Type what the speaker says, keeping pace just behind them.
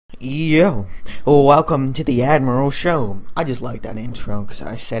Yo, welcome to the Admiral Show. I just like that intro because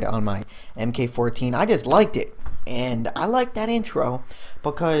I said it on my MK14. I just liked it, and I like that intro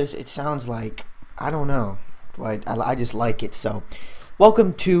because it sounds like, I don't know, but I just like it. So,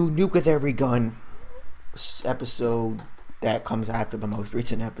 welcome to Nuke with Every Gun episode that comes after the most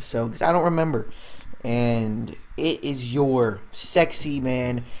recent episode because I don't remember. And it is your sexy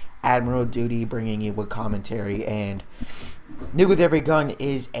man, AdmiralDuty, bringing you a commentary. And Nuke with Every Gun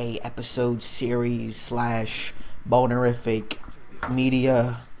is a episode series slash bonerific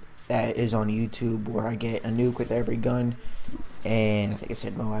media that is on YouTube where I get a nuke with every gun. And I think I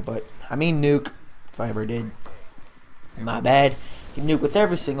said Moai, but I mean nuke, if I ever did. My bad. You nuke with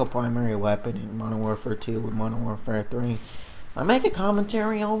every single primary weapon in Modern Warfare 2 and Modern Warfare 3. I make a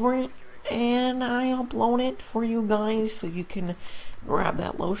commentary over it, and I upload it for you guys so you can grab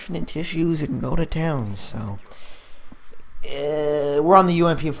that lotion and tissues and go to town. So we're on the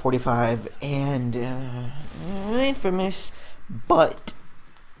UMP-45 and infamous, but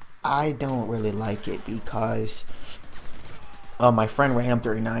I don't really like it because my friend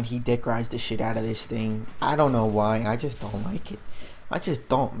Random39, he dick rides the shit out of this thing. I don't know why. I just don't like it. I just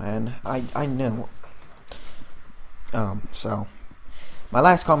don't, man. I know. So my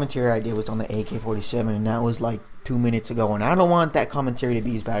last commentary I did was on the AK-47, and that was like 2 minutes ago, and I don't want that commentary to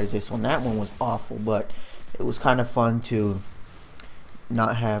be as bad as this one. That one was awful, but it was kind of fun to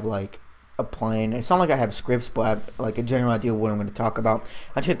not have like a plan. It's not like I have scripts, but I have like a general idea of what I'm going to talk about.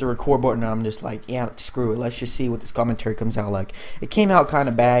 I just hit the record button and I'm just like, yeah, screw it. Let's just see what this commentary comes out like. It came out kind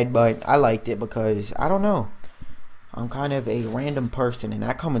of bad, but I liked it because, I don't know, I'm kind of a random person, and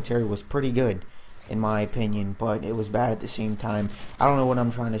that commentary was pretty good in my opinion, but it was bad at the same time. I don't know what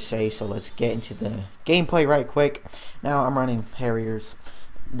I'm trying to say, so let's get into the gameplay right quick. Now I'm running Harriers,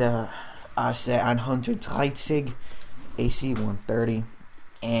 the AC-130 AC-130,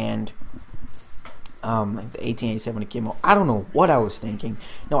 and the 1887 Kimmo. I don't know what I was thinking.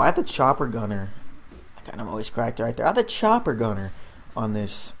 No, I have the chopper gunner. I kind of always cracked right there. I have the chopper gunner on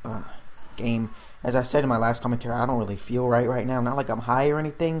this game. As I said in my last commentary, I don't really feel right now. Not like I'm high or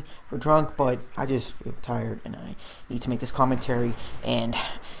anything or drunk, but I just feel tired and I need to make this commentary and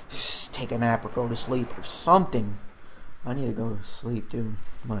take a nap or go to sleep or something. I need to go to sleep, dude.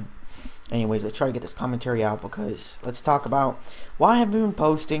 But anyways, let's try to get this commentary out because let's talk about why I haven't been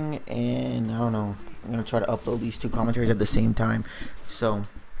posting, and I don't know. I'm going to try to upload these two commentaries at the same time. So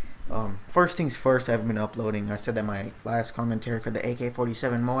first things first, I haven't been uploading. I said that my last commentary for the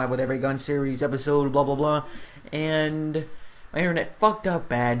AK-47 Moab with Every Gun series episode, blah blah blah, and my internet fucked up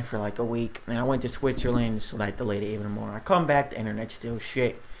bad for like a week, and I went to Switzerland, so that delayed it even more. I come back, the internet's still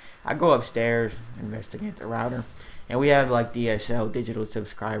shit. I go upstairs, investigate the router, and we have like DSL, digital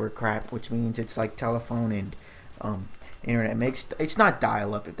subscriber crap, which means it's like telephone and internet mixed. It's not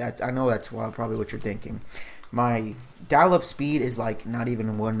dial-up. I know that's probably what you're thinking. My dial-up speed is like not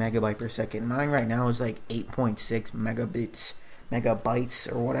even 1 megabyte per second. Mine right now is like 8.6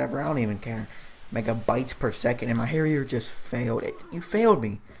 megabytes or whatever. I don't even care. Megabytes per second. And my Harrier just failed it. You failed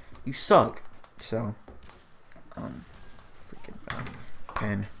me. You suck. So, freaking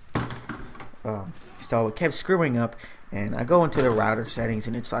pen. So it kept screwing up. And I go into the router settings,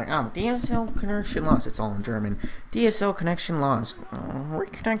 and it's like, DSL connection lost. It's all in German. DSL connection lost.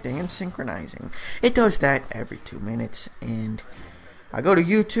 Reconnecting and synchronizing. It does that every 2 minutes. And I go to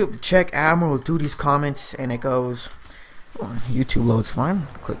YouTube to check AdmiralDuty's comments, and it goes, YouTube loads fine.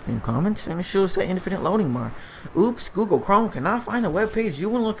 Click new comments, and it shows the infinite loading bar. Oops, Google Chrome cannot find the web page you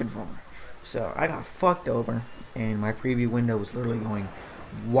were looking for. So I got fucked over, and my preview window was literally going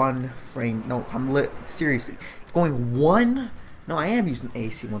one frame. No, seriously. Going one. No, I am using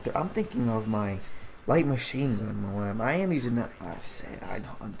AC-130. I'm thinking of my light machine gun Moab. I am using that.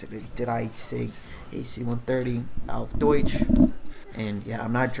 Did I say AC-130 auf Deutsch? And yeah,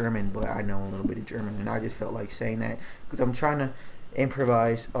 I'm not German, but I know a little bit of German, and I just felt like saying that because I'm trying to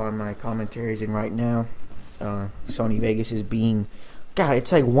improvise on my commentaries. And right now, Sony Vegas is being, God,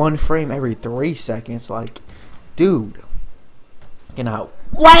 it's like one frame every 3 seconds. Like, dude, cannot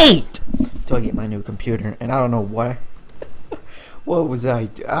wait till I get my new computer. And I don't know what was I,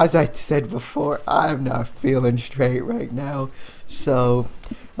 as I said before, I'm not feeling straight right now, so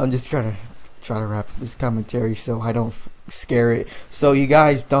I'm just trying to wrap up this commentary so I don't scare it, so you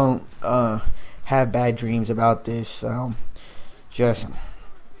guys don't have bad dreams about this. Just,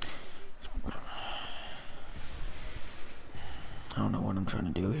 I don't know what I'm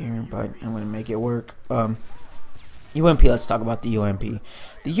trying to do here, but I'm gonna make it work. UMP, let's talk about the UMP.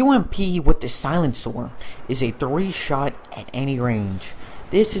 The UMP with the silencer is a 3-shot at any range.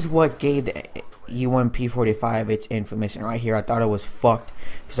 This is what gave the UMP-45. It's infamous, and right here I thought it was fucked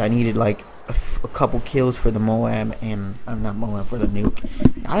because I needed like a couple kills for the Moab, and I'm not Moab, for the Nuke.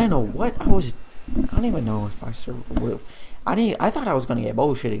 I didn't know what I was. I don't even know if I survived. I thought I was gonna get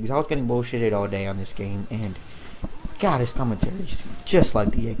bullshitted because I was getting bullshitted all day on this game, and God, this commentary is just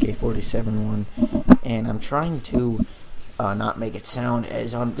like the AK-47 one, and I'm trying to not make it sound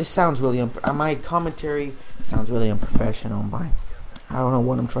as this sounds really my commentary sounds really unprofessional, but I don't know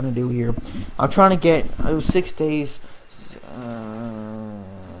what I'm trying to do here. I'm trying to get, it was 6 days,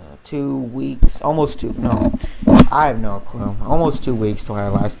 2 weeks, almost 2, no, I have no clue, almost 2 weeks till I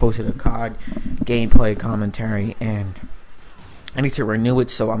last posted a COD gameplay commentary, and I need to renew it,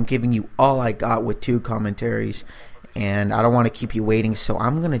 so I'm giving you all I got with 2 commentaries, and I don't want to keep you waiting, so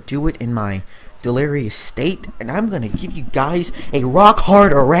I'm going to do it in my delirious state, and I'm going to give you guys a rock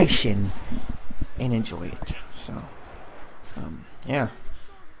hard erection, and enjoy it. So, yeah,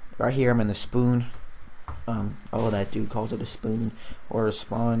 right here I'm in the spoon. Oh, that dude calls it a spoon or a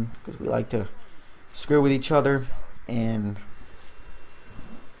spawn, because we like to screw with each other, and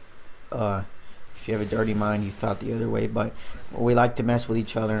if you have a dirty mind, you thought the other way, but we like to mess with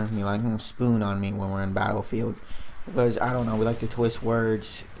each other, and you like, spoon on me when we're in Battlefield, because, I don't know, we like to twist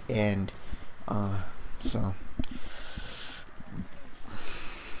words, and, so,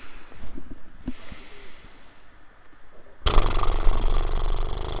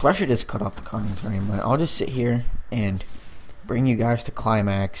 I should just cut off the commentary, but I'll just sit here and bring you guys to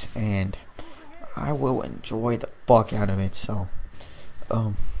climax, and I will enjoy the fuck out of it. So,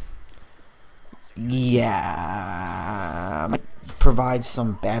 yeah, provide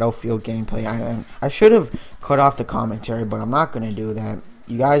some Battlefield gameplay. I should have cut off the commentary, but I'm not gonna do that.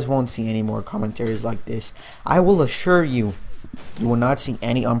 You guys won't see any more commentaries like this. I will assure you, you will not see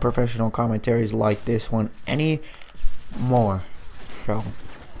any unprofessional commentaries like this one anymore. So,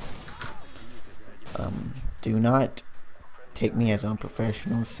 do not take me as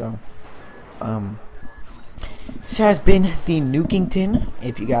unprofessional. So, this has been the Nukington.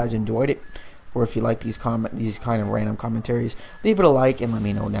 If you guys enjoyed it, or if you like these kind of random commentaries, leave it a like and let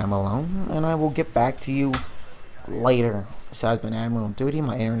me know down below, and I will get back to you later. This has been AdmiralDuty.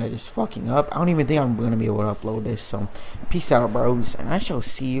 My internet is fucking up. I don't even think I'm going to be able to upload this. So, peace out, bros, and I shall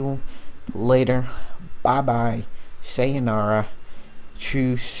see you later. Bye bye. Sayonara.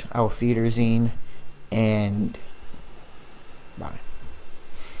 Tschüss. Auf Wiedersehen. And bye.